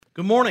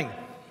Good morning.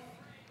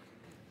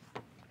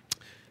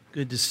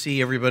 Good to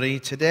see everybody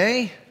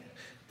today,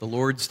 the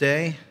Lord's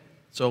Day.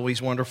 It's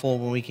always wonderful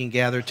when we can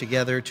gather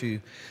together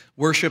to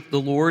worship the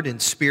Lord in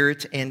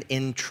spirit and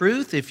in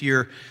truth. If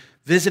you're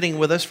visiting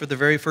with us for the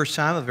very first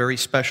time, a very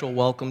special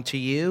welcome to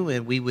you,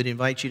 and we would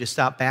invite you to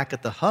stop back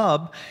at the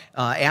Hub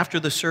after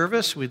the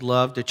service. We'd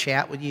love to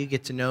chat with you,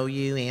 get to know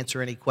you,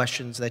 answer any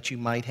questions that you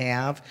might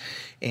have.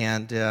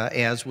 And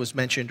as was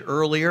mentioned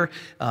earlier,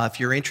 if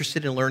you're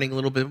interested in learning a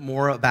little bit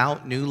more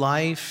about New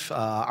Life,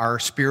 our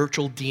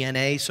spiritual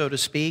DNA, so to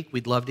speak,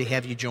 we'd love to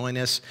have you join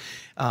us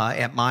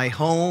at my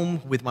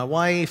home with my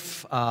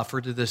wife for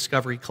the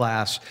Discovery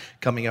class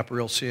coming up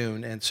real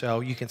soon. And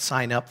so you can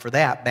sign up for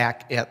that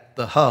back at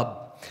the Hub.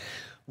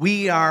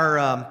 We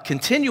are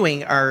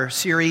continuing our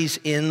series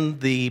in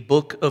the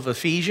book of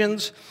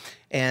Ephesians,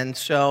 and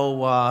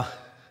so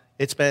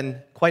it's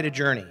been quite a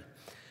journey.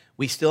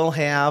 We still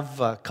have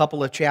a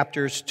couple of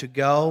chapters to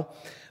go,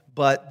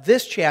 but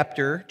this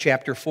chapter,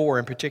 chapter 4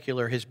 in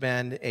particular, has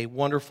been a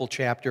wonderful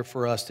chapter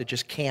for us to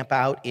just camp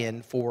out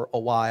in for a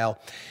while.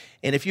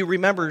 And if you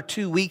remember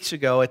 2 weeks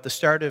ago at the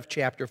start of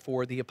chapter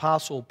 4, the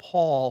Apostle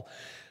Paul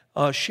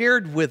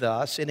shared with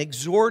us and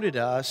exhorted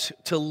us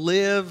to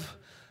live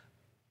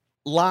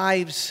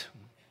lives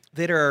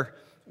that are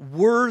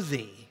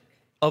worthy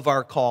of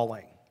our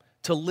calling,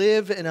 to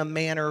live in a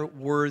manner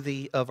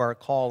worthy of our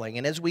calling.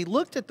 And as we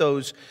looked at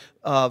those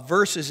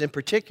verses in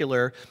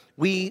particular,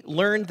 we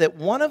learned that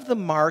one of the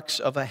marks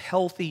of a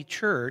healthy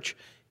church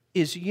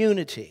is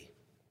unity.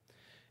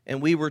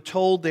 And we were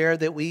told there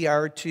that we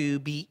are to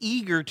be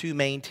eager to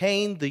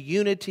maintain the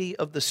unity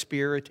of the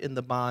Spirit in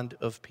the bond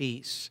of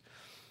peace.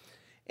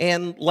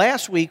 And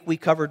last week we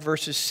covered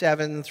verses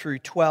 7 through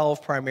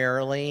 12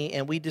 primarily,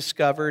 and we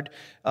discovered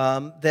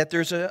that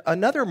there's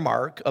another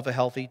mark of a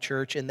healthy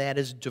church, and that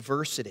is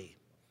diversity.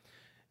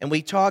 And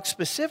we talked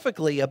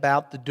specifically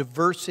about the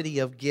diversity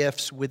of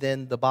gifts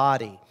within the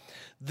body.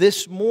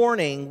 This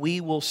morning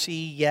we will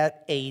see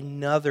yet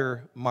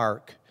another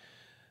mark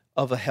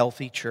of a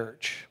healthy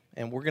church.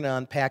 And we're going to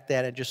unpack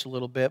that in just a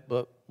little bit,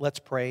 but let's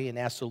pray and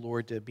ask the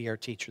Lord to be our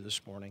teacher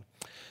this morning.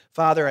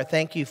 Father, I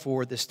thank you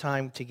for this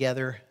time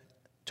together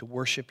to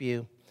worship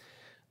you,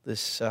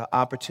 this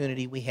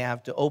opportunity we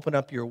have to open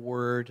up your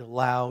word,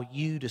 allow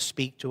you to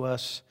speak to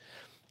us.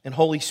 And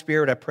Holy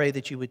Spirit, I pray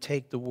that you would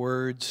take the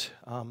words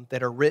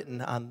that are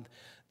written on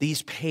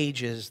these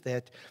pages,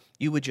 that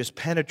you would just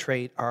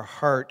penetrate our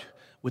heart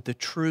with the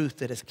truth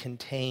that is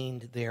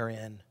contained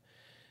therein.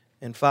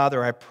 And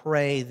Father, I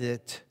pray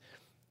that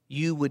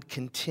you would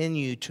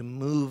continue to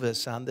move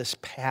us on this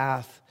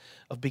path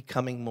of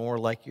becoming more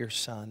like your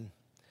Son.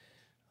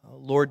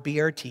 Lord,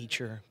 be our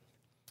teacher,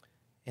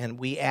 and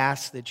we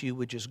ask that you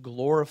would just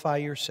glorify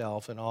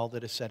yourself in all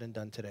that is said and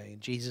done today.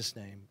 In Jesus'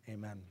 name,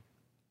 amen.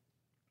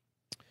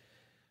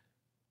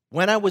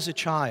 When I was a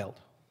child,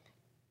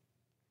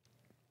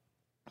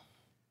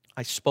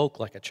 I spoke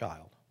like a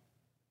child.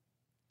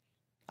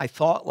 I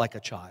thought like a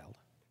child.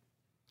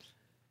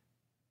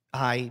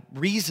 I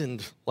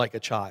reasoned like a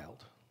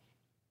child.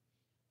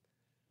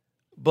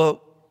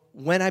 But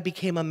when I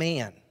became a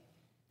man,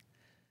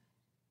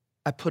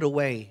 I put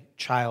away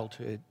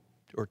childhood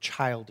or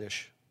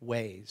childish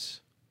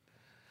ways.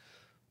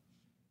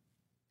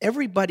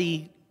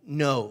 Everybody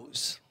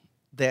knows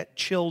that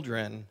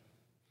children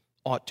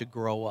ought to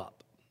grow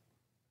up.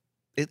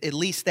 At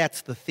least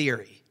that's the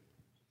theory.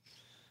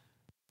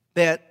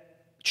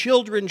 That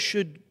children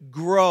should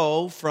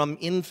grow from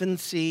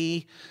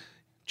infancy,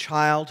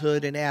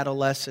 childhood, and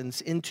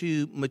adolescence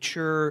into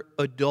mature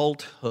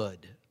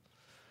adulthood.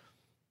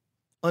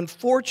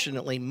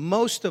 Unfortunately,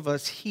 most of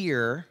us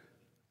here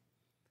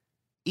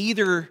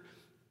either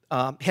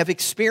have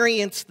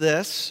experienced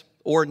this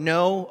or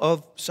know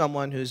of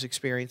someone who's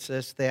experienced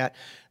this, that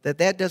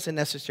doesn't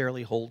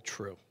necessarily hold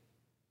true.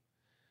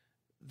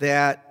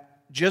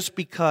 That just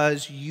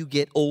because you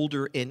get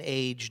older in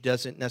age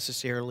doesn't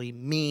necessarily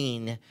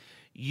mean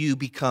you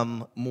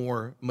become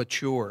more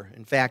mature.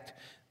 In fact,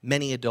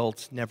 many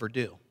adults never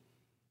do.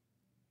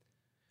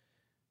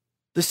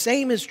 The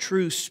same is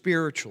true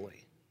spiritually.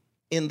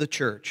 In the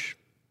church.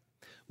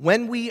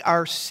 When we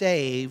are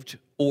saved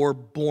or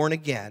born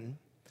again,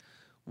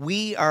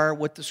 we are,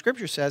 what the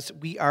scripture says,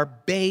 we are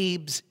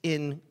babes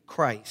in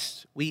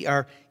Christ. We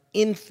are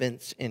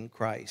infants in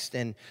Christ,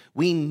 and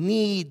we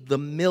need the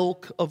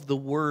milk of the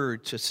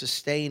word to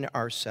sustain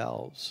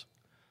ourselves.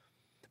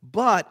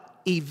 But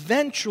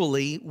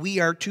eventually, we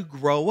are to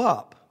grow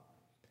up.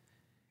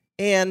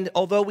 And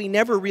although we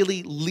never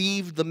really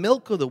leave the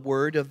milk of the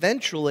word,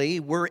 eventually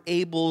we're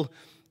able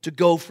to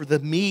go for the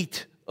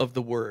meat of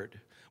the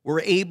word.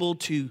 We're able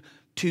to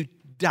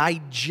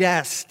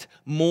digest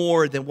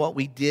more than what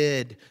we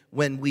did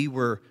when we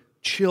were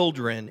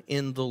children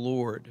in the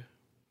Lord.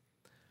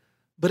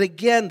 But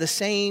again, the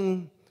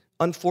same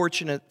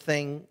unfortunate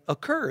thing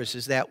occurs,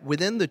 is that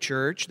within the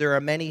church, there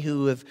are many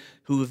who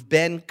have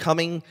been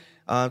coming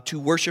to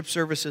worship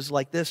services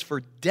like this for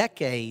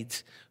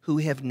decades who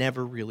have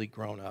never really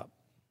grown up.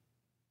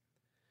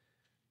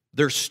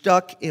 They're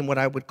stuck in what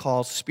I would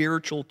call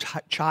spiritual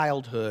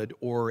childhood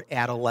or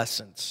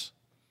adolescence.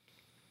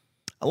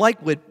 I like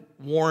what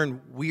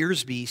Warren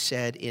Wiersbe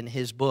said in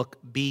his book,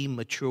 Be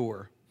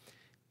Mature.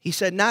 He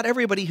said, not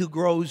everybody who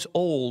grows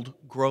old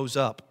grows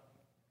up.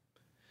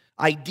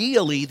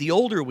 Ideally, the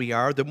older we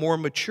are, the more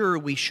mature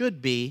we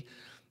should be,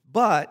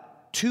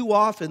 but too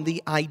often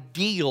the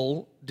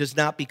ideal does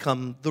not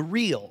become the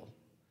real.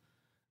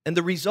 And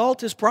the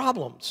result is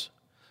problems.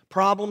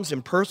 Problems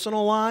in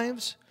personal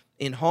lives,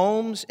 in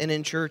homes, and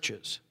in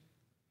churches.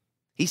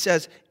 He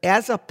says,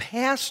 as a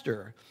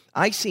pastor,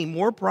 I see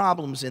more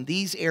problems in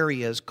these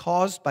areas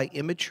caused by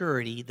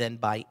immaturity than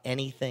by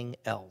anything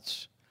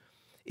else.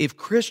 If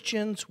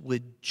Christians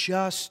would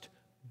just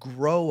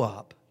grow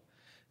up,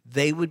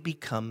 they would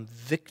become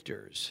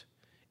victors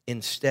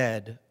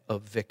instead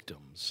of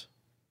victims.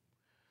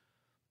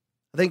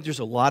 I think there's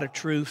a lot of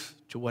truth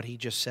to what he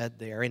just said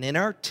there. And in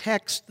our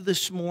text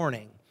this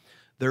morning,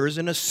 there is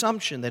an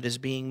assumption that is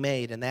being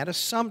made, and that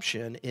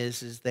assumption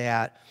is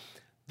that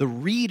the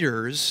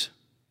readers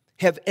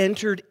have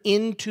entered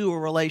into a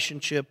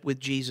relationship with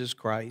Jesus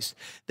Christ.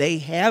 They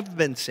have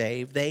been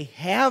saved, they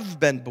have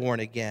been born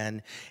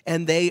again,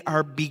 and they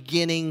are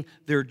beginning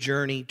their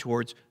journey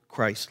towards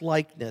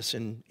Christ-likeness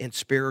and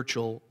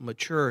spiritual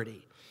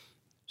maturity.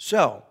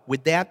 So,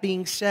 with that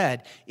being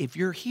said, if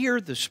you're here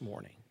this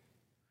morning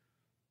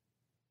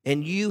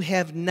and you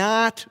have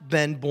not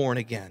been born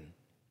again,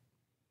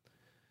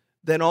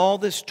 then all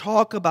this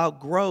talk about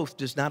growth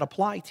does not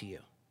apply to you.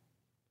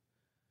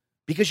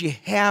 Because you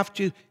have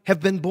to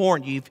have been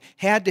born. You've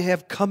had to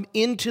have come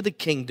into the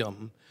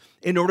kingdom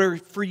in order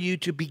for you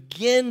to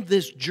begin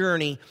this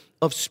journey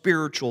of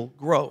spiritual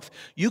growth.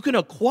 You can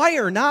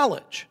acquire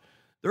knowledge.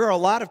 There are a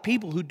lot of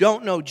people who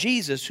don't know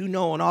Jesus who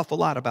know an awful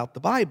lot about the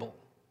Bible.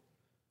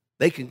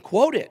 They can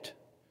quote it.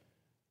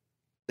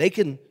 They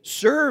can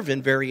serve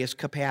in various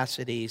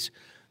capacities,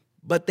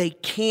 but they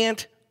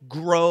can't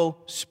grow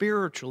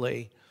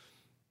spiritually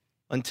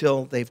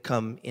until they've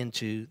come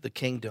into the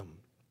kingdom.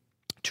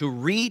 To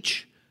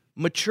reach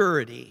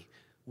maturity,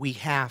 we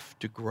have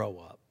to grow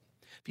up.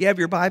 If you have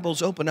your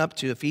Bibles, open up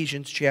to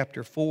Ephesians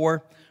chapter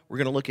 4. We're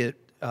going to look at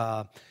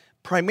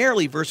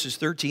primarily verses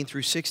 13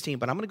 through 16,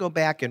 but I'm going to go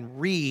back and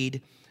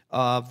read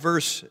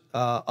verse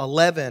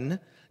 11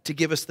 to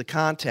give us the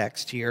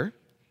context here.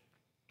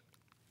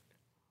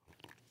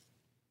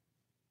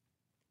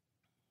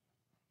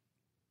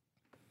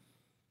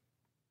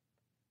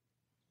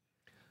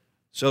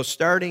 So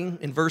starting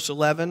in verse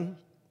 11,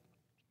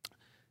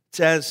 it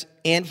says,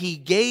 and he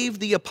gave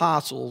the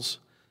apostles,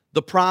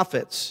 the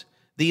prophets,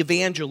 the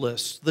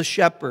evangelists, the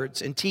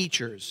shepherds, and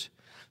teachers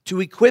to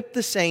equip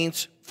the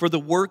saints for the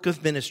work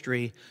of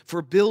ministry,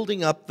 for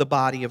building up the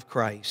body of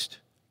Christ,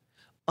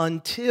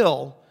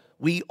 until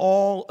we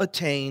all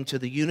attain to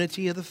the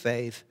unity of the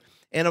faith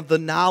and of the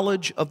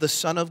knowledge of the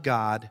Son of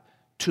God,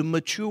 to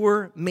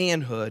mature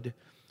manhood,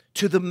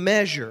 to the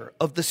measure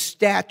of the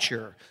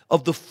stature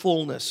of the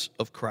fullness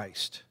of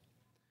Christ,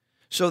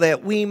 so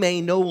that we may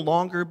no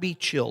longer be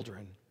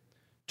children,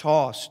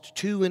 tossed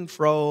to and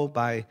fro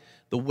by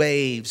the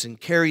waves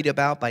and carried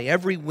about by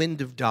every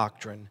wind of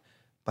doctrine,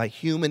 by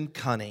human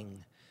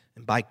cunning,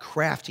 and by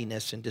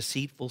craftiness and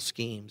deceitful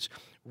schemes.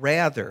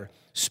 Rather,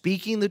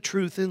 speaking the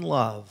truth in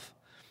love,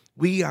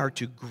 we are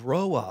to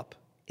grow up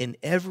in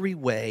every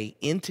way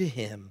into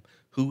Him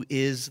who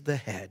is the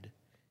head,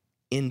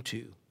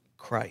 into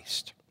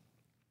Christ,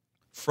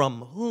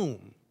 from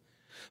whom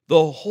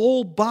the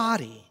whole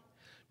body,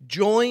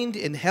 joined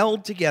and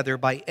held together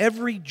by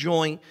every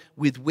joint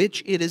with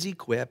which it is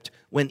equipped,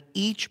 when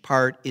each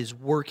part is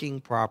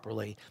working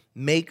properly,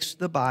 makes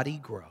the body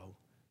grow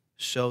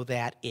so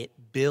that it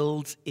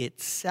builds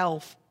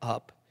itself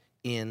up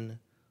in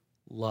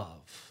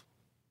love.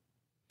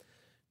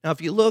 Now,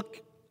 if you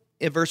look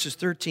at verses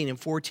 13 and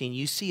 14,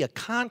 you see a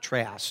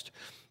contrast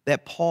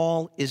that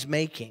Paul is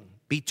making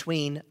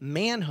between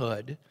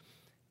manhood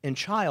and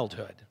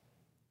childhood.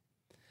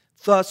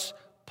 Thus,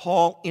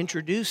 Paul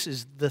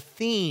introduces the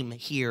theme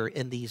here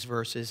in these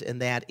verses,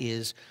 and that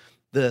is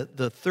the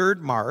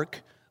third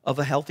mark of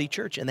a healthy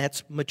church, and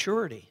that's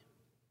maturity.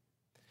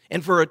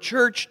 And for a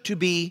church to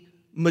be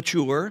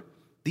mature,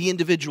 the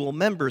individual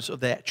members of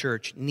that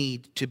church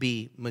need to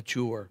be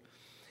mature.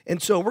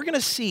 And so we're going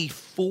to see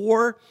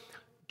 4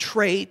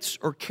 traits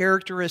or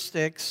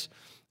characteristics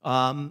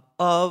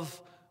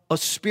of a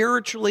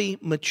spiritually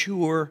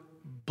mature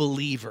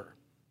believer.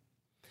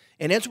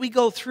 And as we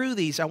go through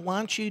these, I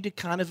want you to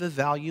kind of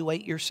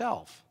evaluate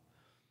yourself.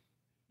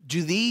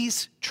 Do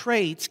these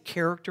traits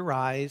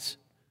characterize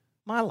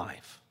my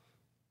life?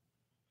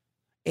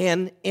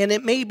 And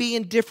it may be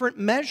in different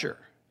measure.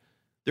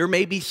 There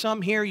may be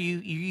some here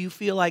you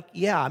feel like,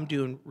 yeah, I'm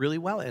doing really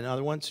well, and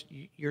other ones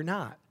you're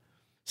not.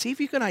 See if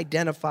you can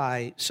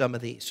identify some of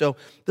these. So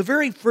the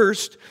very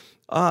first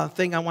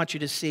thing I want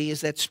you to see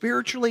is that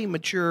spiritually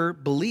mature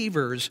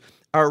believers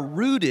are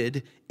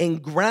rooted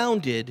and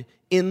grounded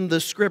in the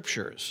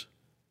Scriptures.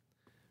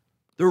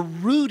 They're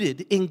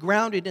rooted and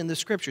grounded in the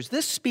Scriptures.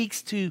 This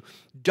speaks to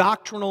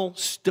doctrinal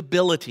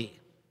stability.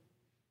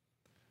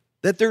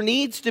 That there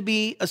needs to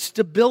be a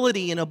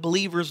stability in a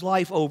believer's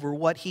life over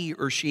what he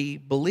or she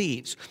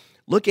believes.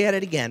 Look at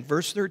it again,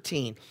 verse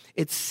 13.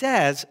 It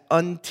says,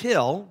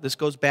 until, this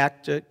goes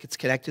back to, it's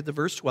connected to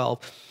verse 12,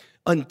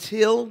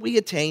 until we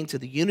attain to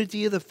the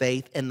unity of the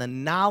faith and the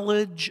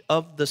knowledge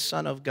of the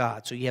Son of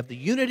God. So you have the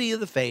unity of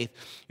the faith,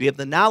 you have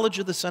the knowledge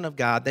of the Son of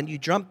God, then you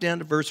jump down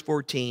to verse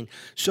 14,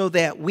 so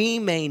that we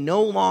may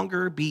no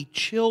longer be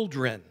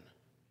children,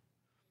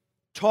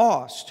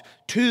 tossed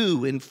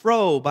to and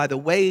fro by the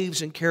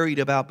waves and carried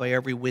about by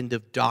every wind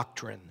of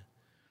doctrine,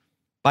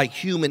 by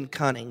human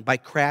cunning, by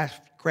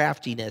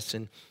craftiness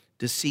and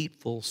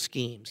deceitful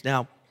schemes.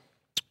 Now,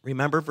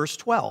 remember verse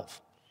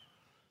 12.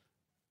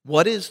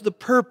 What is the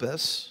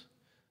purpose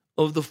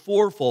of the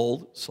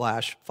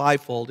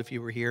fourfold/fivefold, if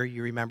you were here,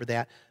 you remember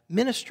that,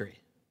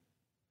 ministry?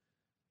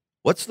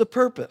 What's the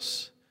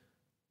purpose?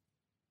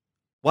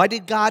 Why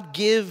did God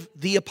give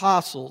the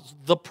apostles,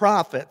 the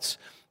prophets,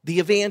 the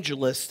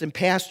evangelists, and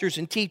pastors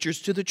and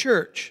teachers to the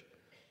church?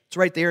 It's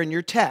right there in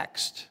your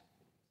text.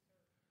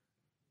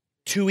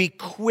 To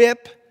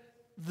equip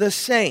the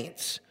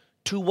saints.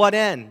 To what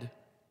end?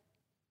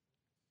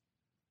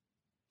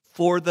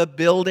 For the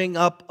building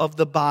up of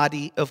the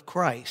body of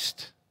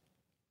Christ.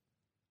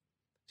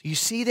 You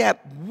see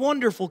that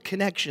wonderful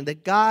connection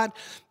that God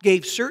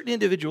gave certain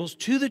individuals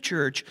to the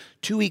church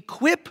to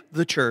equip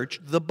the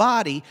church, the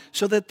body,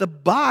 so that the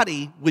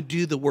body would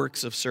do the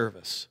works of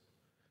service.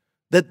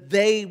 That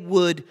they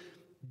would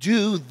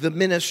do the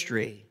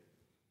ministry.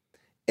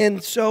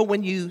 And so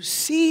when you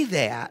see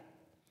that,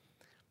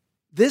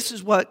 this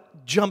is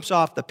what jumps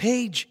off the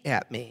page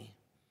at me,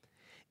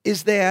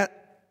 is that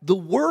the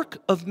work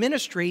of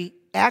ministry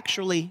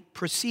actually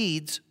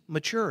precedes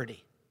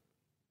maturity.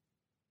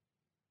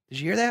 Did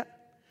you hear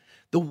that?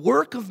 The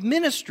work of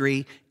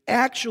ministry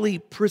actually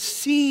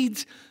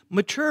precedes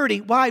maturity.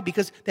 Why?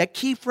 Because that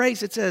key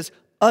phrase, it says,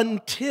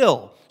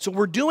 until. So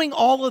we're doing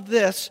all of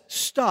this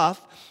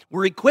stuff.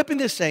 We're equipping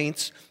the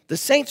saints. The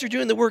saints are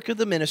doing the work of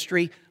the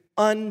ministry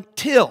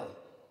until.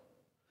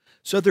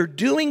 So they're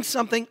doing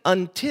something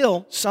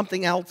until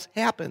something else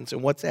happens.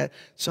 And what's that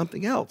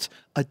something else?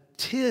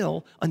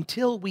 Until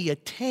we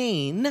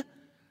attain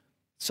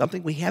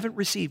something we haven't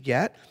received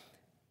yet,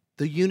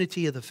 the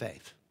unity of the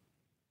faith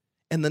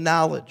and the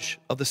knowledge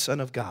of the Son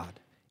of God,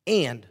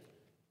 and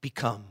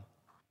become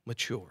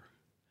mature.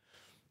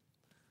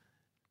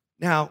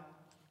 Now,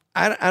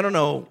 I don't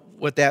know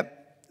what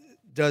that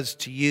does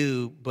to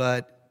you,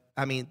 but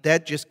I mean,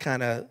 that just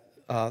kind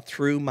of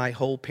threw my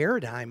whole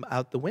paradigm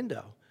out the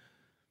window.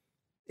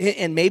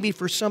 And maybe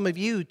for some of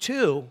you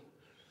too,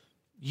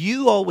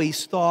 you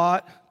always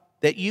thought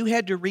that you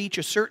had to reach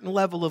a certain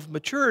level of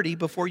maturity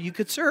before you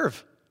could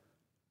serve.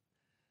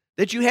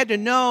 That you had to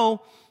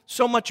know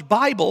so much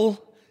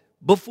Bible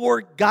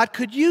before God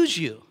could use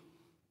you.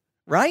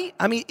 Right?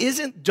 I mean,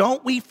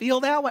 don't we feel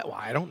that way? Well,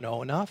 I don't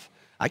know enough.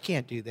 I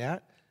can't do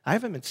that. I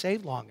haven't been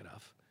saved long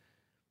enough.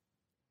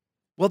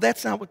 Well,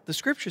 that's not what the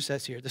Scripture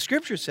says here. The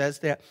Scripture says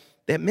that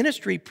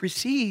ministry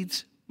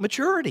precedes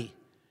maturity.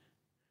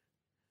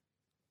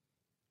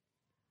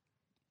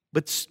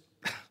 But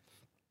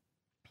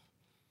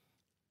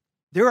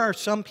there are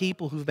some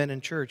people who've been in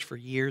church for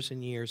years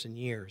and years and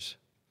years.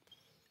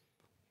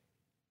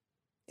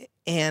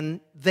 And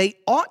they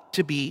ought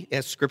to be,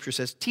 as Scripture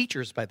says,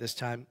 teachers by this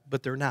time,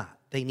 but they're not.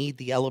 They need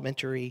the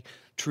elementary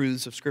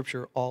truths of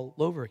Scripture all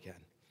over again.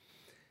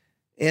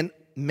 And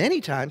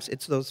many times,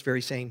 it's those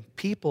very same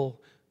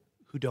people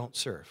who don't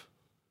serve.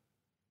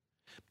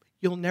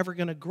 You're never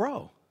going to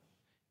grow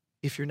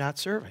if you're not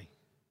serving,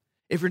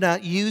 if you're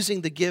not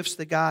using the gifts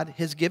that God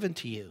has given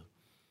to you.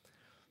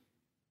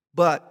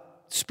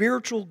 But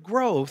spiritual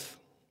growth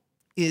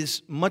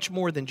is much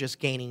more than just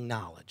gaining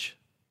knowledge.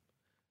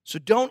 So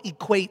don't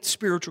equate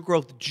spiritual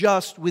growth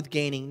just with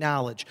gaining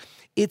knowledge.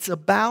 It's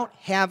about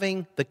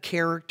having the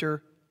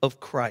character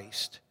of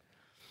Christ.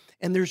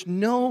 And there's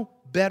no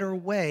better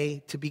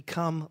way to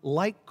become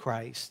like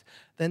Christ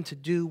than to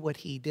do what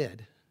he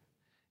did,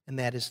 and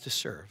that is to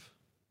serve.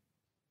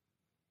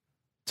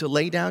 To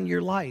lay down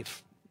your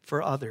life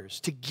for others,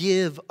 to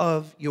give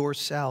of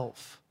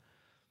yourself.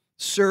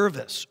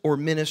 Service or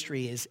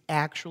ministry is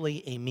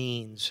actually a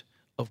means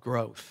of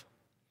growth.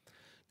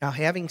 Now,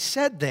 having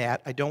said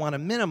that, I don't want to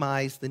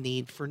minimize the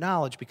need for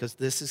knowledge, because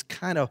this is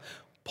kind of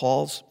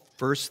Paul's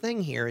first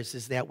thing here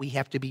is that we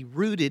have to be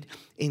rooted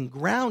and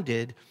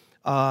grounded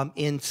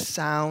in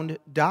sound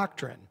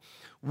doctrine.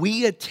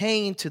 We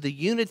attain to the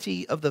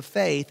unity of the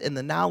faith and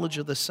the knowledge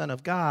of the Son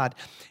of God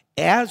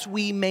as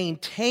we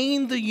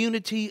maintain the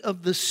unity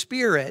of the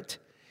Spirit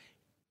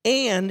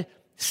and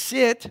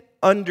sit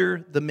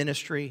under the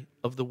ministry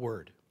of the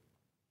Word.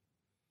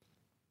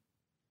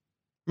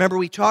 Remember,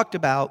 we talked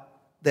about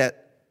that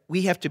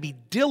we have to be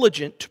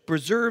diligent to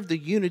preserve the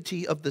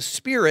unity of the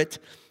Spirit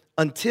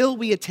until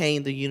we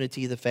attain the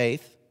unity of the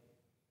faith,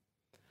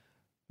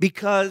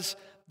 because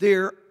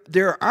there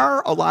there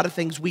are a lot of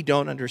things we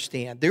don't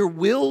understand. There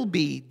will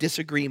be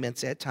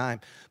disagreements at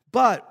times,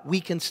 but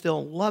we can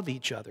still love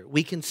each other.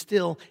 We can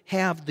still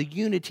have the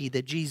unity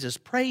that Jesus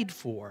prayed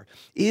for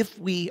if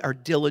we are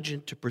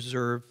diligent to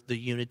preserve the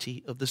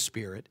unity of the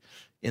Spirit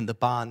in the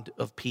bond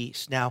of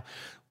peace. Now,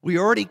 we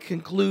already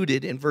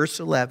concluded in verse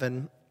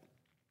 11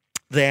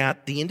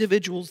 that the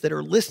individuals that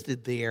are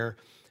listed there,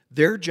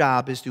 their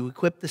job is to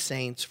equip the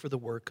saints for the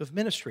work of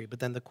ministry.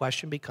 But then the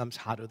question becomes,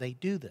 how do they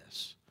do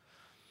this?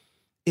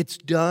 It's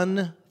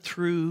done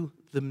through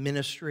the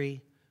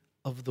ministry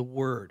of the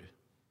Word.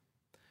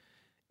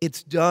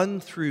 It's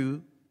done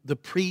through the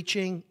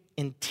preaching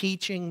and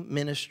teaching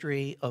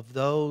ministry of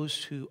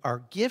those who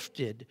are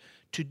gifted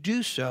to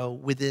do so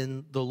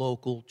within the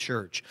local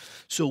church.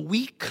 So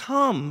we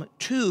come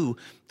to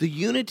the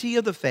unity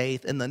of the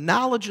faith and the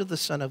knowledge of the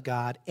Son of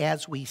God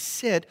as we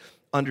sit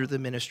under the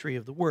ministry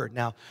of the Word.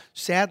 Now,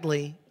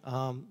 sadly,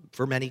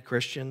 for many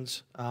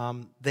Christians,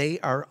 they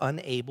are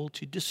unable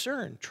to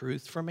discern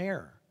truth from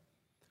error.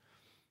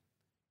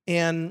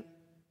 And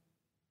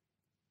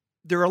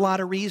there are a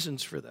lot of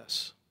reasons for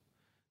this.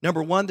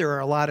 Number one, there are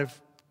a lot of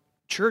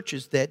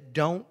churches that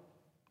don't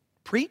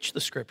preach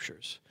the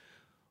Scriptures,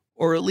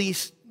 or at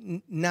least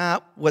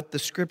not what the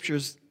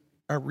Scriptures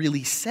are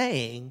really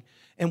saying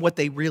and what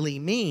they really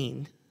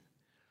mean.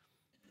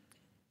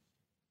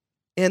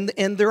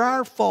 And there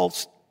are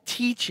false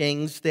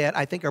teachings that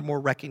I think are more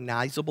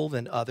recognizable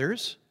than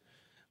others.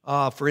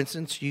 For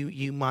instance,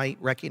 you might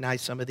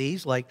recognize some of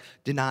these, like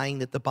denying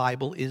that the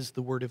Bible is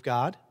the Word of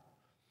God.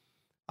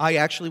 I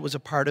actually was a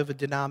part of a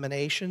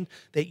denomination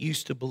that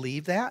used to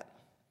believe that,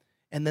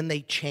 and then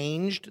they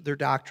changed their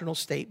doctrinal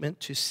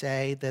statement to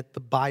say that the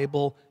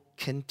Bible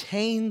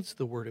contains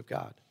the Word of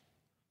God.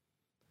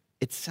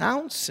 It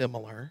sounds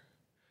similar,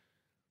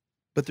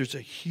 but there's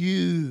a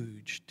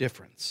huge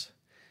difference.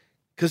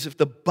 Because if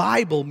the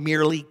Bible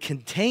merely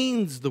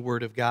contains the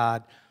Word of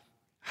God,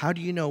 how do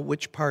you know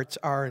which parts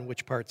are and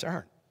which parts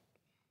aren't?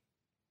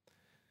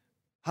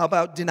 How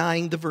about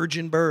denying the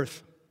virgin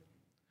birth?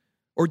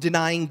 Or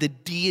denying the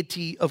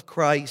deity of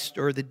Christ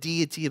or the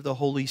deity of the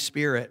Holy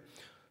Spirit?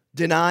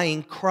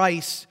 Denying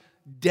Christ's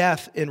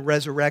death and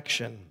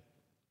resurrection?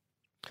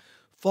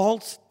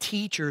 False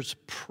teachers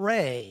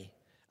prey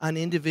on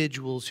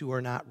individuals who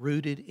are not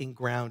rooted and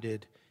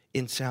grounded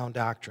in sound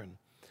doctrine.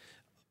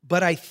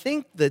 But I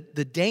think that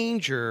the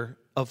danger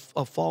of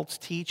false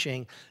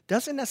teaching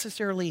doesn't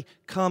necessarily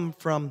come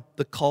from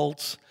the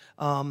cults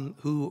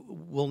who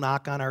will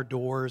knock on our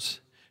doors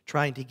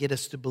trying to get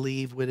us to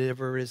believe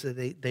whatever it is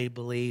that they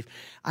believe.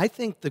 I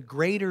think the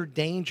greater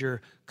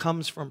danger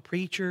comes from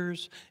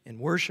preachers and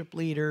worship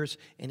leaders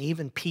and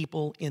even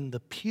people in the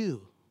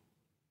pew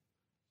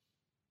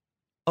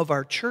of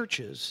our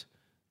churches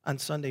on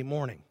Sunday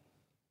morning.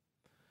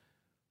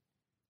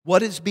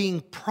 What is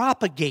being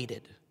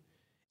propagated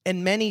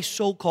in many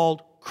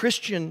so-called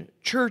Christian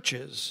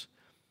churches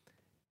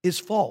is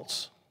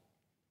false.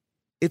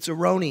 It's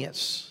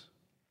erroneous.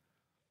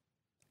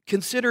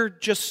 Consider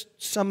just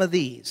some of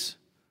these.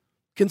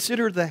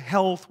 Consider the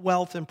health,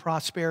 wealth, and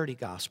prosperity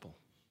gospel.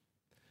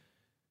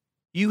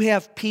 You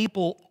have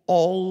people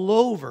all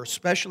over,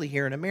 especially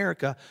here in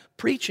America,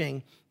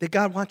 preaching that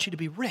God wants you to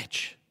be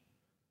rich,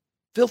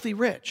 filthy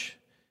rich.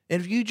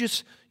 And if you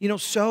just,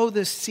 sow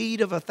the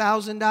seed of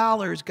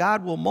 $1,000,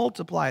 God will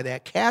multiply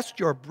that. Cast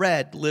your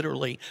bread,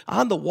 literally,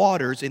 on the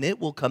waters, and it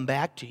will come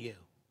back to you.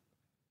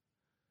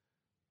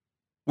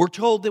 We're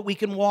told that we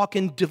can walk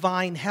in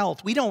divine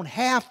health. We don't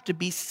have to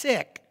be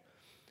sick.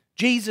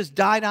 Jesus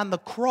died on the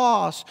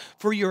cross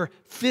for your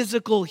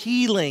physical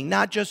healing,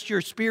 not just your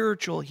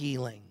spiritual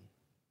healing.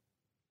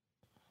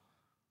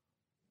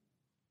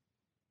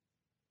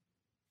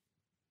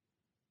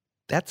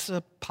 That's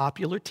a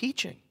popular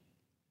teaching,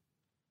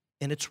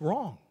 and it's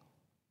wrong.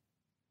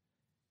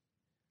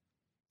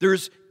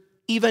 There's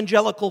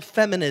evangelical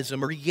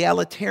feminism or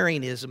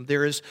egalitarianism.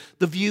 There is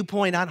the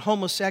viewpoint on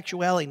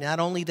homosexuality, not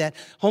only that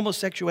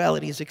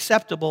homosexuality is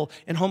acceptable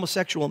and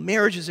homosexual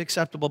marriage is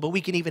acceptable, but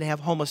we can even have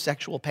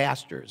homosexual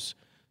pastors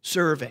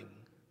serving.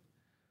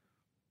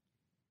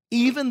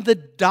 Even the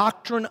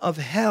doctrine of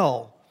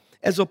hell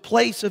as a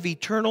place of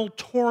eternal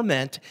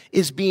torment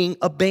is being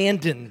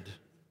abandoned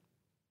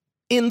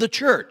in the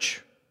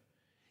church.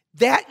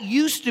 That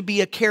used to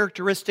be a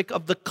characteristic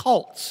of the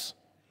cults.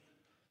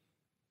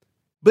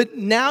 But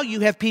now you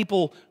have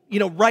people,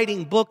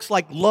 writing books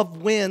like Love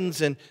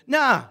Wins and,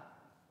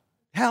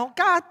 hell,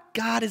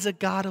 God is a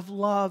God of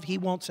love. He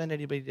won't send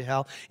anybody to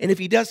hell. And if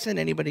He does send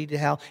anybody to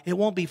hell, it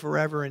won't be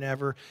forever and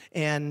ever.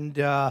 And,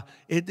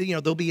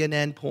 there'll be an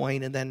end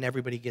point, and then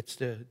everybody gets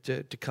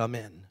to come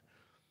in.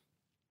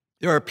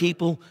 There are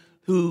people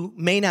who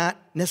may not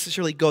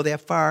necessarily go that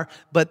far,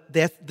 but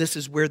this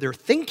is where their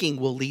thinking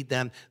will lead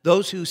them.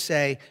 Those who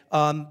say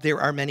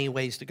there are many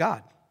ways to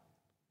God.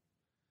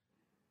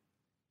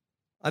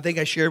 I think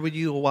I shared with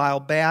you a while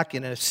back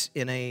in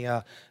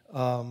a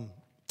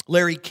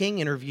Larry King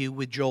interview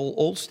with Joel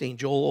Osteen.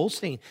 Joel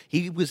Osteen,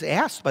 he was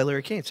asked by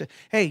Larry King, and said,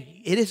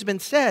 hey, it has been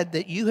said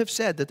that you have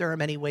said that there are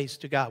many ways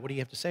to God. What do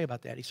you have to say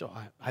about that? He said,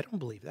 I don't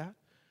believe that.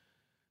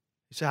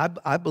 You say,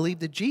 I believe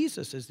that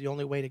Jesus is the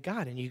only way to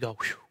God. And you go,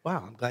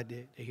 wow, I'm glad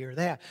to hear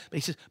that. But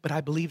he says, but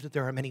I believe that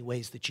there are many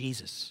ways to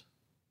Jesus.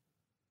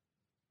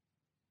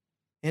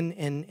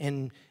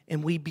 And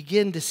we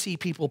begin to see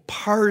people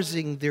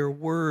parsing their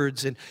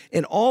words.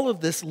 And all of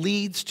this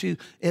leads to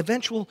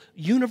eventual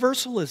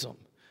universalism,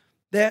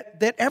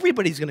 that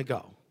everybody's going to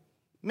go.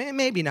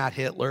 Maybe not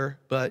Hitler,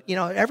 but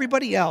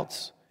everybody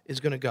else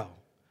is going to go.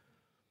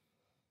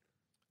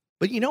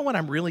 But you know what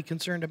I'm really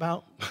concerned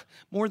about?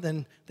 More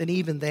than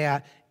even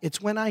that,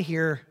 it's when I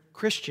hear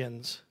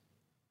Christians,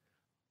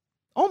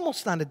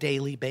 almost on a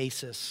daily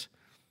basis,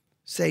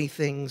 say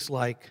things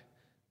like,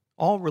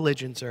 all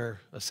religions are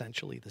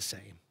essentially the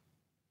same.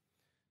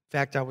 In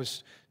fact, I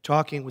was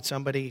talking with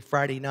somebody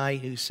Friday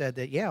night who said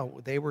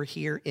that, they were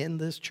here in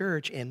this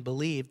church and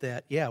believed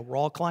that, we're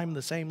all climbing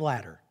the same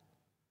ladder.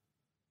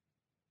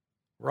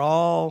 We're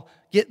all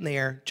getting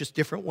there, just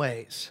different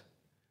ways.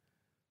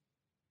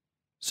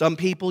 Some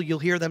people, you'll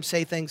hear them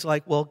say things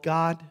like, well,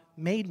 God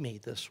made me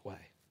this way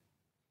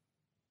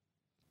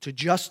to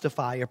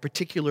justify a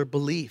particular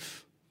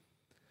belief.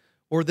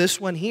 Or this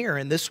one here,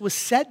 and this was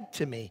said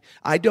to me.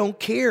 I don't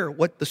care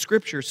what the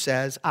Scripture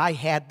says, I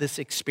had this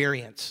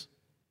experience.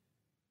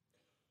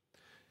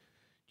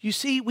 You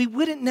see, we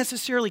wouldn't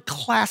necessarily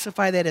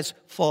classify that as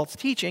false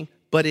teaching,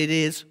 but it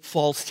is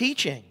false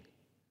teaching.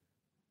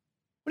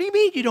 What do you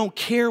mean you don't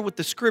care what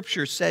the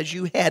Scripture says,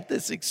 you had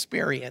this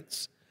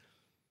experience?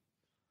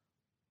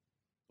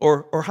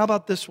 Or how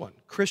about this one?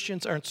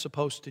 Christians aren't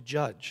supposed to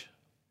judge.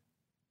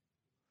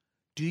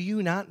 Do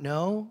you not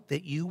know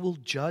that you will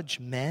judge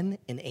men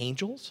and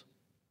angels?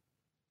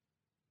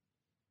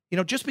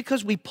 Just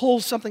because we pull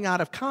something out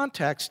of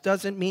context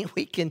doesn't mean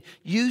we can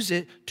use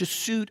it to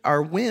suit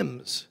our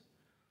whims.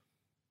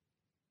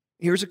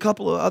 Here's a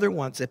couple of other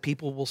ones that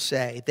people will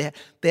say.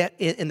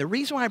 And the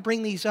reason why I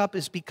bring these up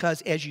is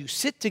because as you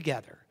sit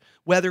together,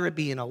 whether it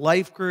be in a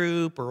life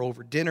group or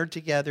over dinner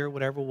together,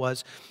 whatever it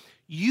was,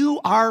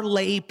 you are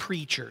lay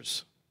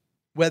preachers,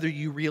 whether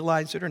you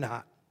realize it or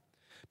not.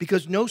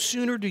 Because no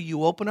sooner do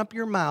you open up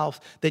your mouth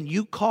than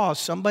you cause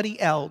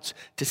somebody else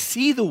to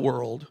see the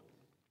world,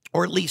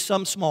 or at least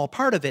some small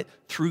part of it,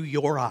 through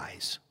your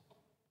eyes.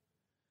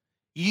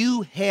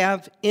 You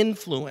have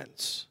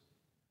influence.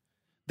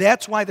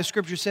 That's why the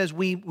Scripture says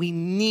we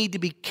need to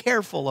be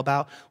careful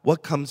about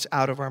what comes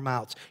out of our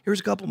mouths.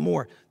 Here's a couple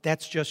more.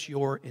 That's just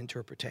your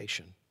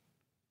interpretation.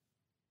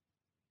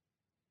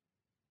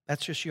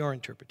 That's just your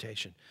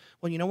interpretation.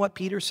 Well, you know what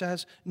Peter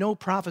says? No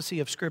prophecy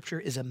of Scripture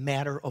is a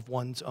matter of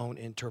one's own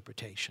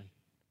interpretation.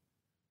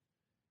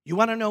 You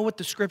want to know what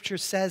the Scripture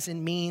says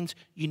and means?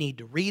 You need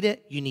to read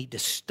it. You need to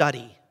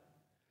study.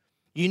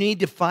 You need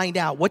to find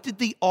out, what did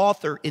the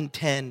author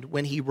intend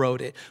when he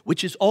wrote it?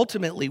 Which is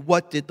ultimately,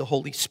 what did the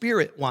Holy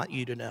Spirit want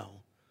you to know?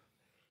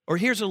 Or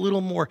here's a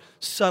little more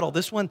subtle.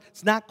 This one,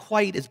 it's not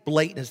quite as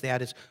blatant as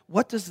that. Is,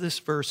 what does this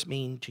verse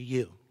mean to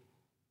you?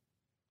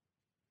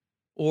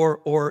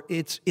 Or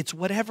it's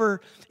whatever,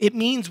 it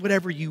means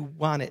whatever you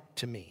want it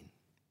to mean,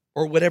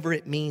 or whatever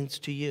it means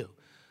to you.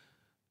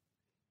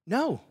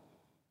 No,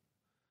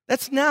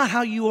 that's not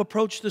how you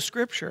approach the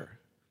Scripture.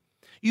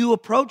 You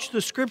approach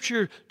the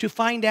Scripture to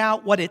find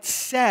out what it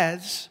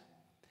says,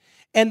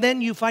 and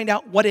then you find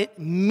out what it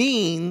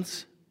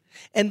means,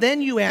 and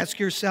then you ask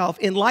yourself,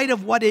 in light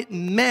of what it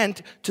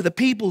meant to the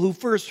people who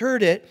first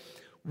heard it,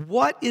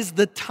 what is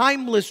the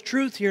timeless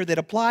truth here that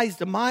applies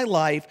to my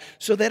life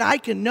so that I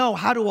can know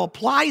how to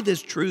apply this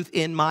truth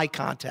in my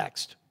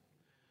context?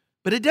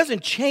 But it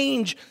doesn't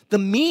change the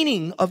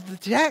meaning of the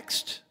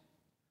text.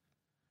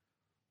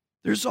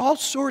 There's all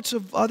sorts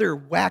of other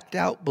whacked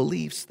out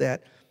beliefs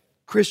that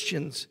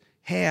Christians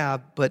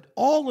have, but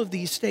all of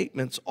these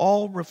statements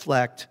all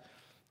reflect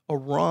a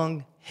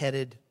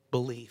wrong-headed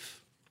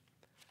belief.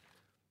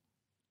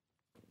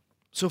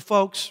 So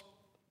folks,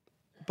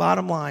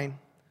 bottom line,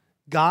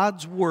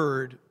 God's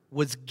word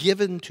was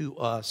given to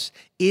us.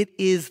 It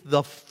is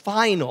the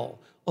final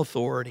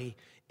authority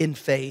in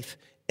faith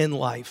and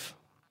life.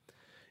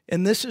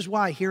 And this is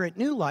why here at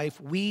New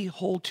Life, we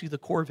hold to the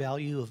core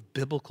value of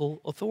biblical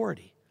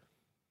authority.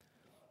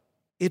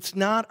 It's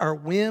not our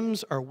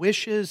whims, our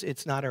wishes,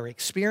 it's not our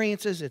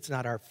experiences, it's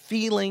not our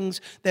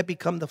feelings that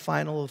become the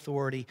final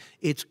authority.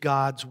 It's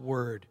God's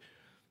word.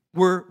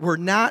 We're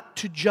not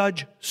to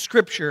judge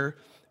Scripture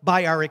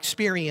by our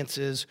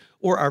experiences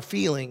or our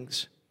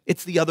feelings.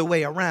 It's the other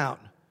way around.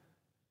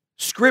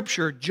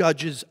 Scripture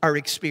judges our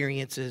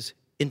experiences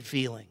and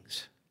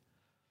feelings.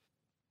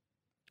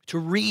 To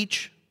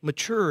reach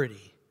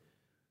maturity,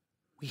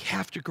 we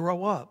have to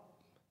grow up.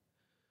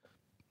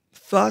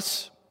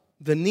 Thus,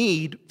 the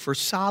need for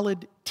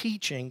solid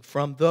teaching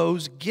from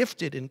those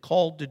gifted and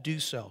called to do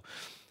so.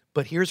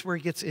 But here's where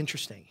it gets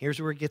interesting.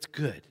 Here's where it gets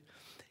good.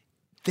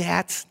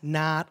 That's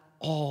not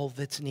all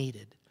that's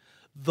needed.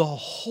 The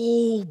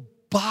whole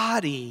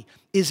body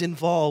is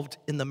involved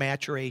in the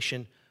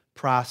maturation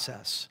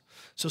process.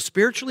 So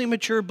spiritually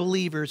mature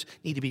believers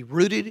need to be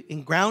rooted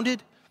and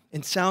grounded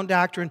in sound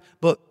doctrine,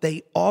 but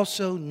they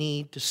also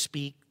need to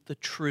speak the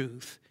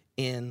truth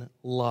in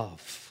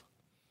love.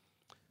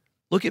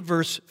 Look at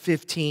verse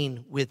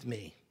 15 with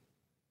me.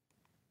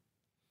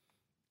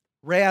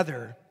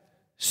 Rather,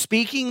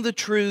 speaking the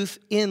truth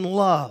in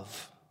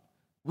love,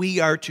 we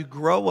are to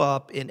grow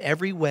up in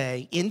every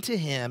way into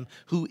Him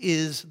who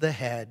is the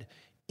head,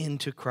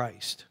 into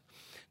Christ.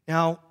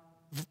 Now,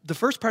 the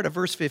first part of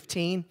verse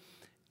 15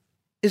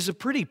 is a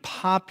pretty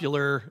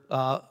popular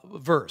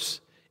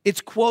verse.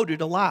 It's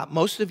quoted a lot.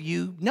 Most of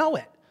you know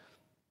it.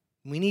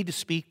 We need to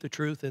speak the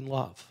truth in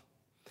love.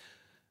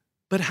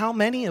 But how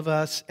many of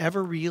us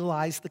ever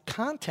realize the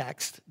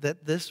context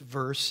that this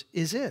verse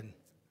is in?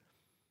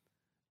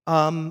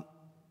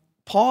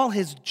 Paul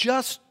has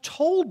just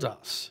told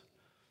us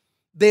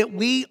that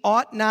we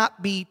ought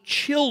not be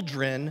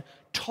children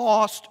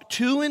tossed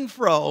to and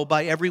fro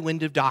by every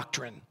wind of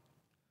doctrine,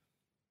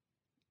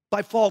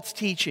 by false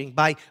teaching,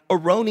 by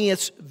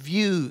erroneous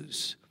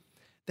views.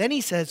 Then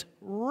he says,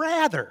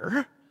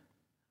 rather,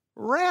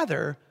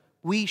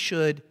 we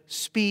should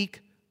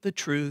speak the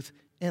truth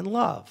in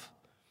love.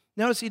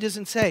 Notice he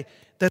doesn't say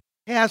that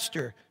the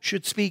pastor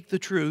should speak the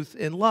truth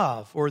in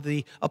love, or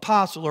the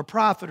apostle or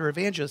prophet or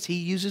evangelist. He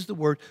uses the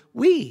word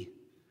we.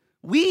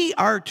 We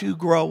are to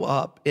grow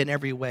up in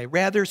every way.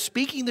 Rather,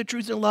 speaking the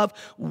truth in love,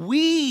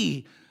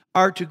 we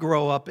are to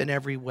grow up in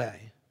every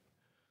way.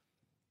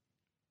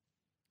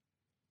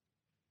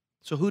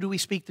 So who do we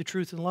speak the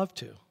truth in love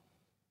to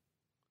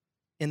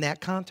in that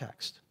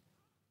context?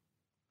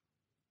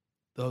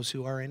 Those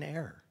who are in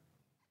error.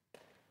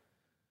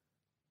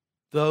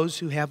 Those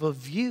who have a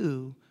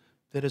view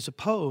that is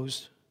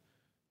opposed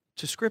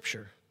to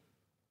Scripture.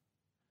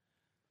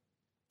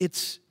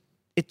 It's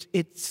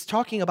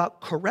talking about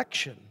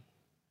correction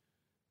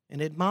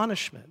and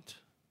admonishment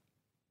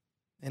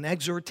and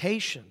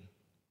exhortation.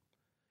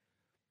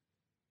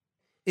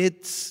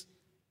 It's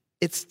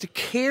to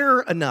care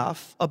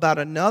enough about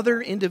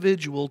another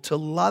individual to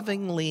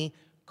lovingly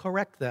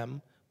correct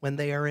them when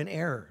they are in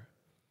error.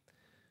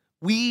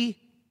 We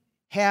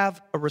have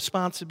a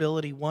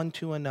responsibility one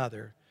to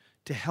another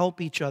to help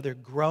each other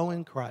grow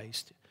in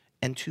Christ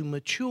and to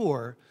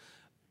mature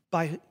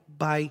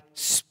by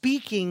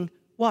speaking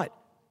what?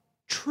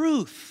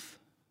 Truth.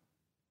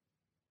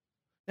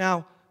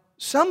 Now,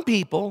 some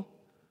people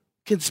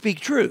can speak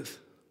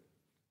truth.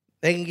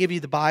 They can give you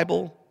the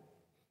Bible,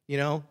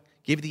 give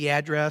you the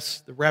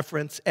address, the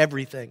reference,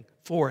 everything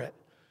for it.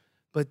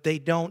 But they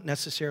don't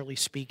necessarily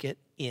speak it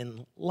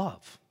in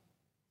love.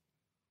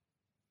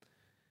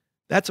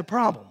 That's a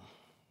problem.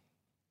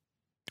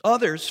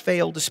 Others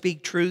fail to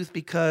speak truth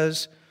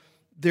because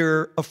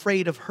they're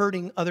afraid of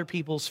hurting other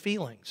people's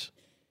feelings.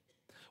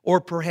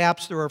 Or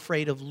perhaps they're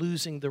afraid of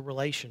losing the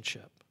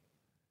relationship.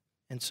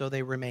 And so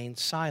they remain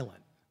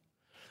silent.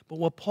 But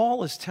what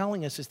Paul is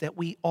telling us is that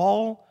we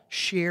all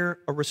share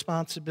a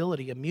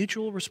responsibility, a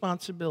mutual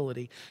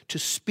responsibility, to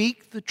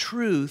speak the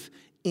truth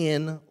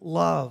in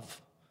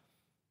love.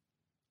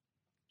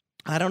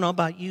 I don't know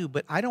about you,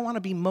 but I don't want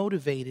to be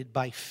motivated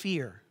by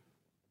fear.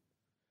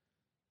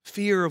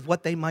 Fear of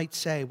what they might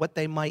say, what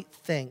they might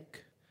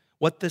think,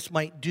 what this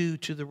might do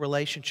to the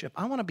relationship.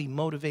 I want to be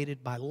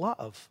motivated by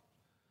love.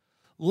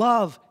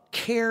 Love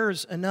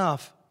cares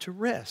enough to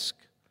risk.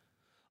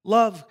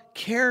 Love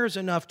cares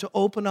enough to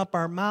open up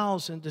our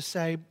mouths and to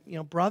say,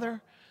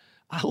 brother,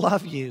 I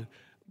love you,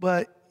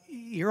 but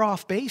you're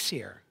off base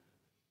here.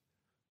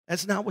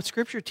 That's not what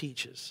Scripture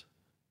teaches.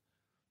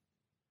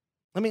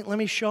 Let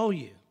me show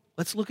you.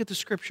 Let's look at the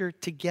Scripture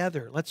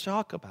together. Let's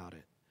talk about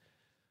it.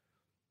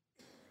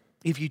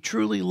 If you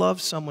truly love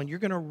someone, you're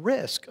going to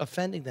risk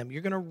offending them.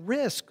 You're going to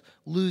risk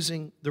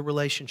losing the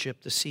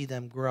relationship to see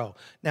them grow.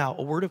 Now,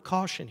 a word of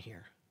caution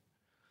here.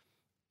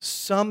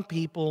 Some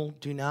people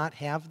do not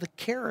have the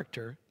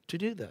character to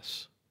do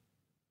this.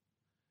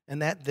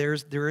 And that there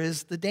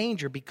is the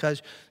danger,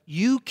 because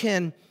you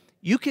can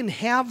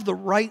have the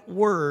right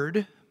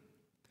word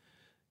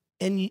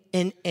and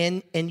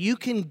you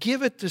can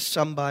give it to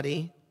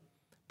somebody,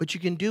 but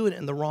you can do it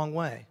in the wrong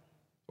way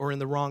or in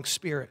the wrong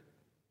spirit,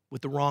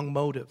 with the wrong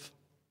motive.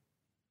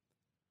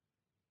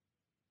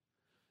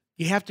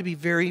 You have to be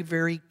very,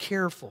 very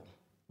careful.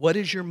 What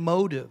is your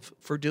motive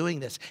for doing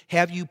this?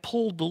 Have you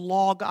pulled the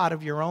log out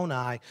of your own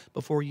eye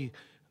before you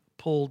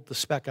pulled the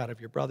speck out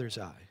of your brother's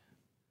eye?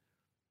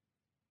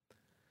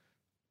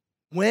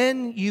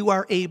 When you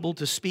are able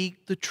to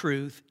speak the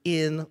truth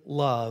in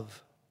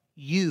love,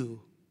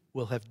 you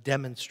will have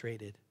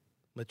demonstrated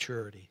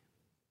maturity.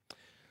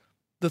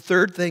 The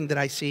third thing that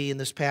I see in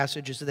this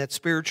passage is that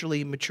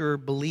spiritually mature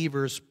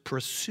believers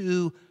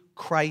pursue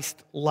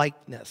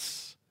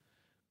Christ-likeness.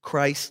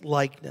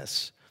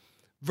 Christ-likeness.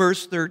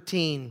 Verse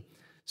 13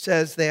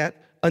 says that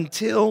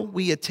until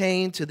we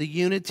attain to the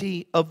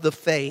unity of the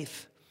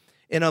faith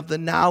and of the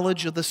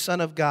knowledge of the Son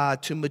of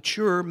God, to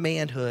mature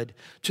manhood,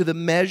 to the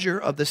measure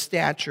of the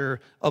stature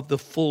of the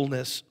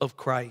fullness of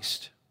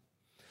Christ.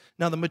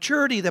 Now, the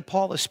maturity that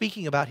Paul is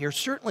speaking about here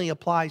certainly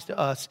applies to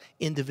us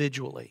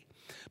individually.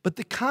 But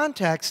the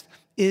context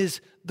is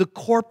the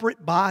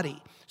corporate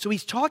body. So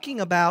he's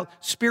talking about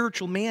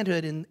spiritual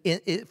manhood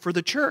for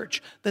the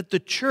church, that the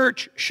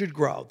church should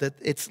grow, that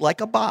it's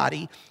like a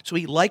body. So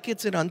he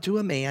likens it unto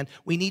a man.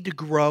 We need to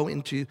grow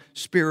into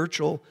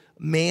spiritual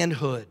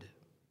manhood.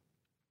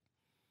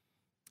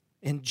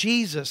 And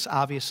Jesus,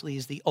 obviously,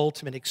 is the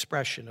ultimate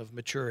expression of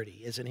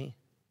maturity, isn't he?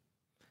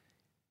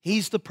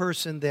 He's the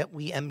person that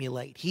we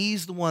emulate.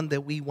 He's the one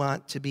that we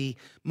want to be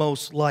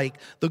most like.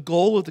 The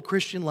goal of the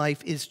Christian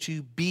life is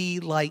to be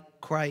like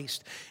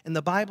Christ. And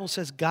the Bible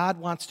says God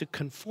wants to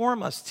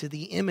conform us to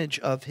the image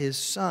of his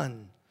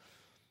Son.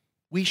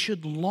 We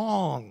should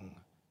long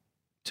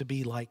to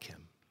be like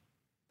him.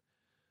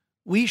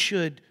 We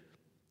should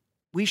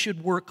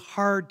work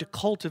hard to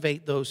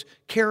cultivate those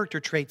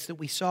character traits that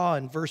we saw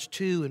in verse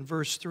 2 and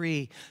verse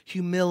 3,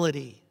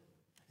 humility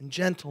and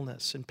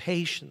gentleness and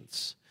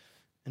patience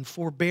and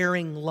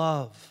forbearing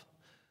love.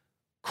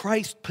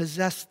 Christ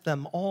possessed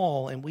them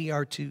all, and we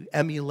are to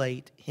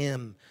emulate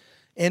him.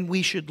 And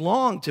we should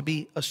long to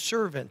be a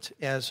servant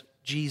as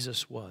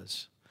Jesus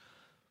was.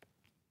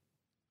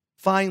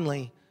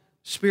 Finally,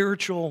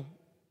 spiritual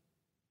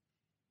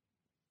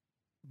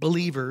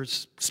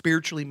believers,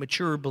 spiritually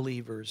mature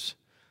believers,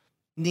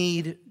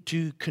 need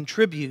to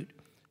contribute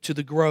to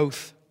the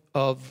growth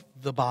of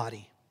the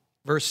body.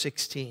 Verse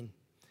 16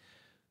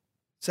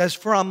 says,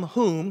 from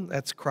whom,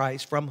 that's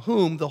Christ, from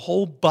whom the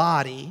whole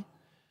body,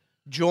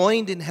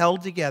 joined and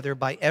held together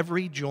by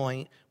every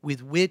joint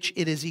with which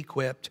it is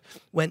equipped,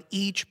 when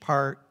each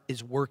part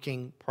is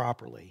working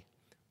properly,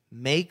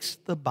 makes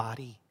the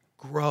body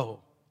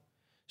grow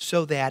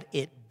so that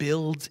it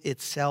builds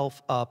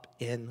itself up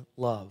in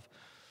love.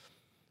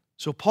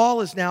 So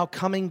Paul is now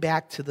coming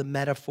back to the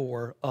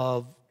metaphor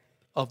of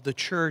the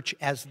church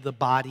as the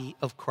body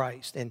of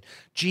Christ. And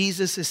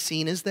Jesus is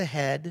seen as the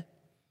head,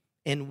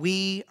 and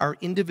we are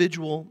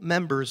individual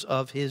members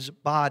of his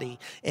body.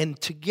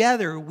 And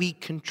together we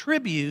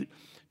contribute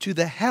to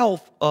the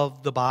health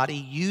of the body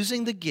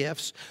using the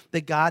gifts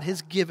that God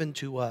has given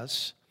to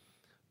us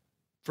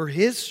for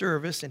his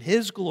service and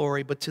his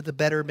glory, but to the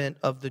betterment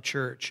of the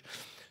church.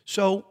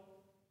 So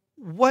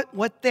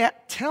what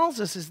that tells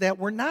us is that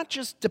we're not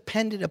just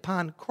dependent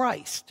upon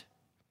Christ.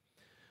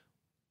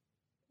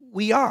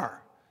 We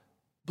are,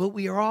 but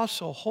we are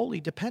also wholly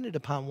dependent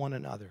upon one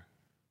another.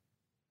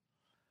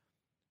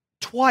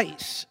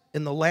 Twice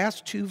in the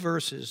last two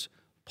verses,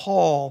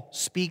 Paul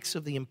speaks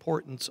of the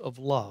importance of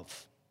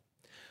love.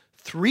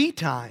 3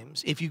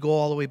 times, if you go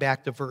all the way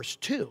back to verse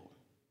 2.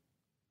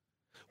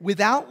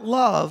 Without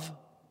love,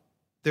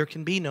 there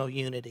can be no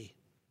unity.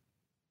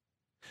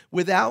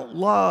 Without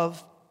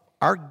love,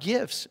 our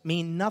gifts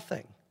mean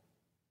nothing.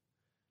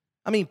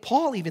 I mean,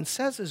 Paul even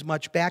says as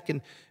much back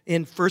in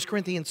 1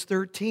 Corinthians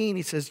 13.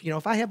 He says,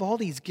 if I have all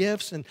these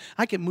gifts and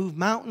I can move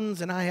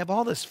mountains and I have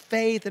all this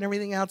faith and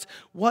everything else,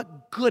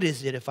 what good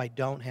is it if I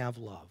don't have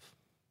love?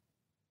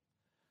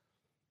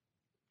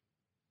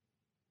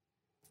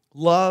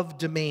 Love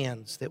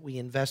demands that we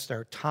invest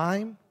our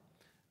time,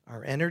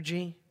 our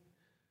energy,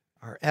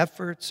 our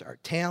efforts, our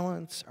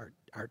talents,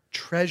 our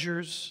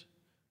treasures,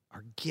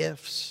 our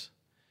gifts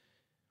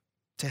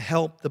to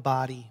help the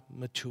body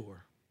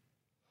mature.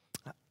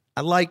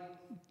 I like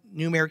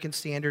New American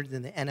Standard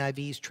and the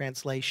NIV's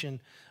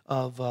translation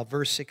of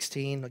verse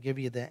 16. I'll give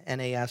you the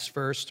NAS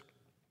first.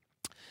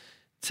 It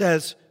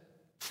says,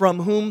 from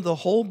whom the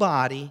whole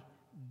body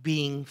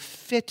being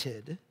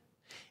fitted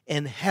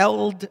and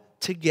held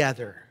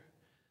together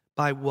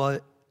by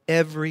what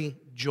every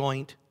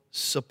joint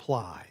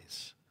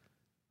supplies.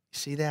 You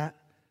see that?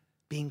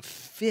 Being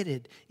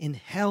fitted and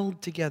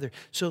held together.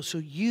 So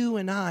you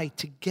and I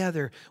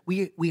together,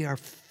 we are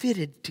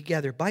fitted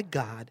together by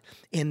God,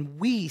 and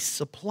we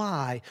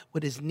supply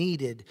what is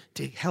needed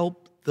to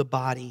help the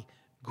body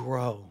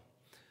grow.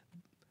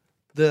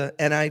 The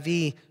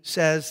NIV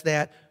says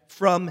that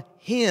from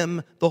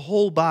him the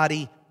whole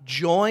body,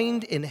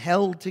 joined and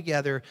held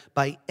together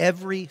by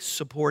every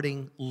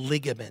supporting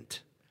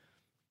ligament,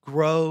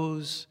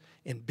 grows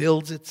and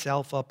builds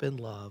itself up in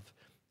love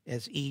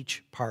as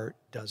each part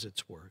does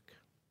its work.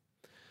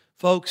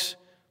 Folks,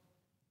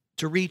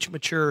 to reach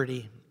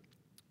maturity,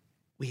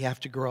 we have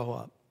to grow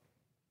up.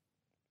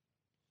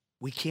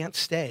 We can't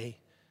stay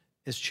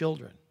as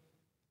children.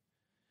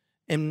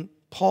 And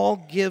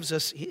Paul gives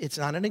us, it's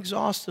not an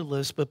exhaustive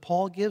list, but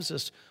Paul gives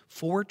us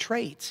 4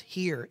 traits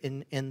here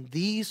in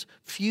these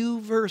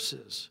few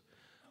verses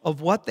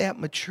of what that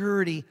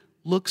maturity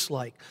looks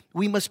like.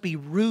 We must be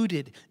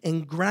rooted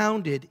and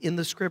grounded in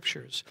the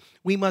Scriptures.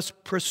 We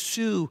must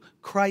pursue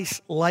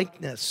Christ's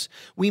likeness.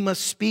 We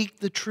must speak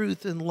the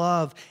truth in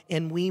love,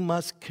 and we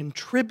must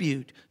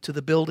contribute to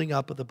the building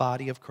up of the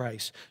body of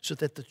Christ so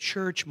that the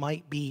church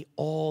might be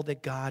all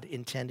that God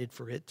intended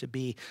for it to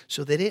be,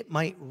 so that it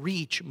might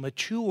reach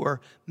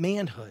mature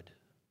manhood.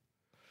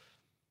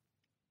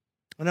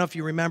 I don't know if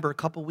you remember, a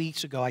couple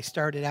weeks ago, I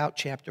started out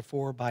chapter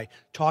 4 by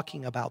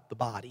talking about the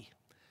body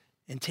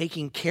and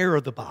taking care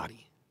of the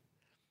body.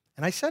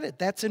 And I said it,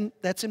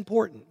 that's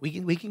important.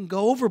 We can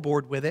go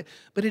overboard with it,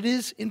 but it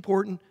is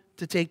important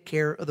to take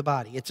care of the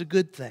body. It's a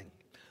good thing.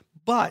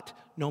 But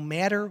no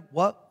matter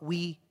what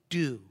we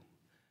do,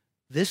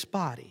 this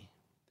body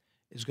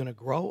is going to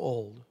grow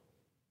old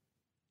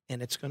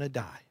and it's going to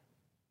die.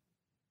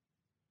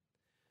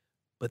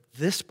 But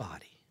this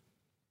body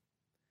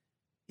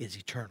is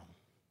eternal.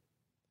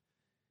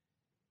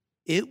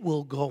 It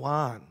will go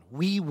on.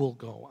 We will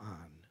go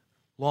on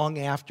long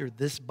after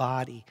this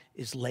body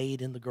is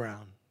laid in the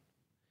ground.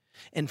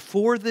 And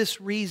for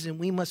this reason,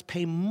 we must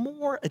pay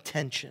more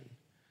attention,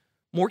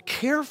 more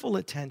careful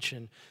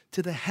attention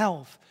to the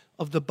health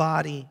of the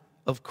body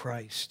of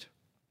Christ.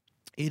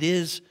 It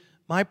is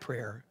my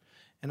prayer,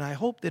 and I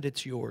hope that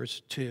it's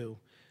yours too,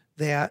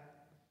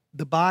 that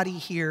the body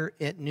here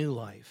at New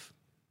Life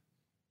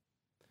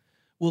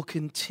will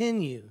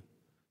continue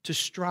to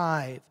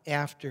strive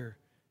after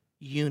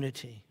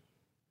unity,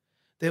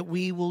 that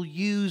we will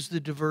use the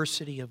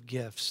diversity of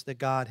gifts that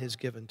God has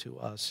given to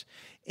us,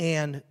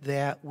 and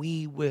that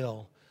we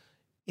will,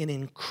 in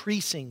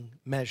increasing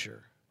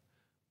measure,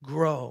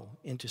 grow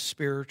into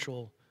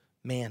spiritual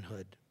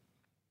manhood.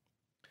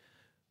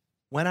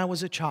 When I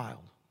was a child,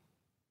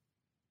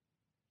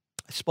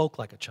 I spoke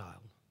like a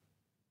child.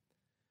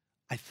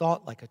 I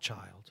thought like a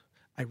child.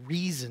 I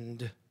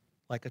reasoned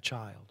like a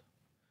child.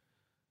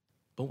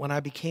 But when I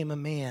became a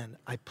man,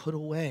 I put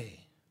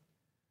away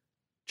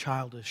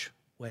childish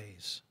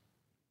ways.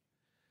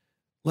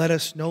 Let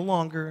us no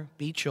longer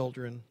be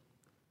children.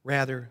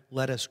 Rather,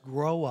 let us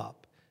grow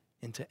up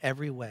into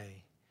every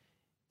way,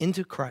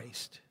 into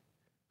Christ,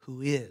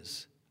 who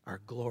is our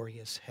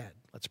glorious head.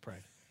 Let's pray.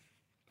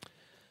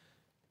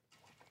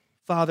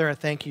 Father, I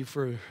thank you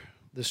for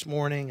this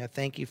morning. I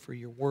thank you for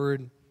your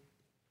word.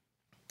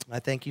 I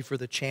thank you for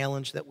the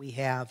challenge that we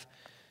have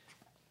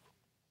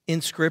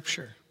in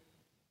Scripture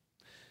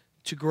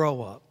to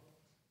grow up,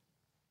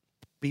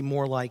 be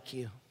more like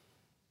you.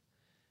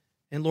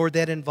 And Lord,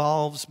 that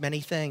involves many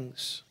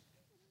things.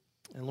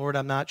 And Lord,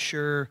 I'm not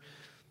sure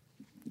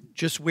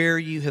just where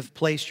you have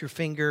placed your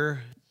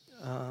finger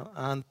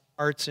on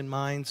hearts and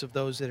minds of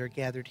those that are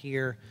gathered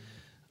here,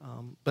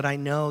 but I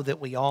know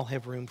that we all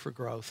have room for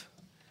growth.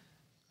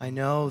 I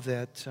know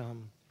that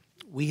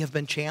we have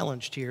been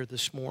challenged here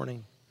this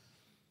morning.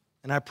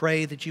 And I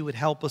pray that you would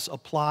help us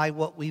apply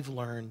what we've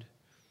learned,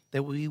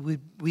 that we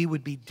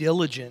would be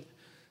diligent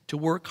to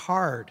work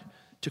hard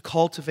to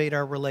cultivate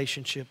our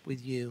relationship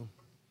with you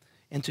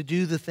and to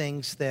do the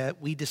things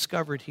that we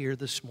discovered here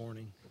this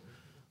morning.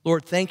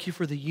 Lord, thank you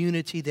for the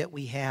unity that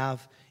we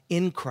have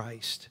in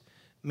Christ.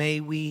 May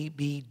we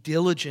be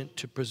diligent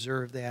to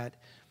preserve that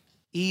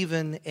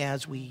even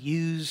as we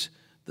use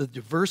the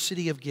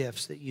diversity of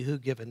gifts that you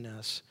have given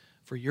us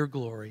for your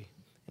glory.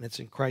 And it's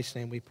in Christ's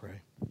name we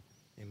pray.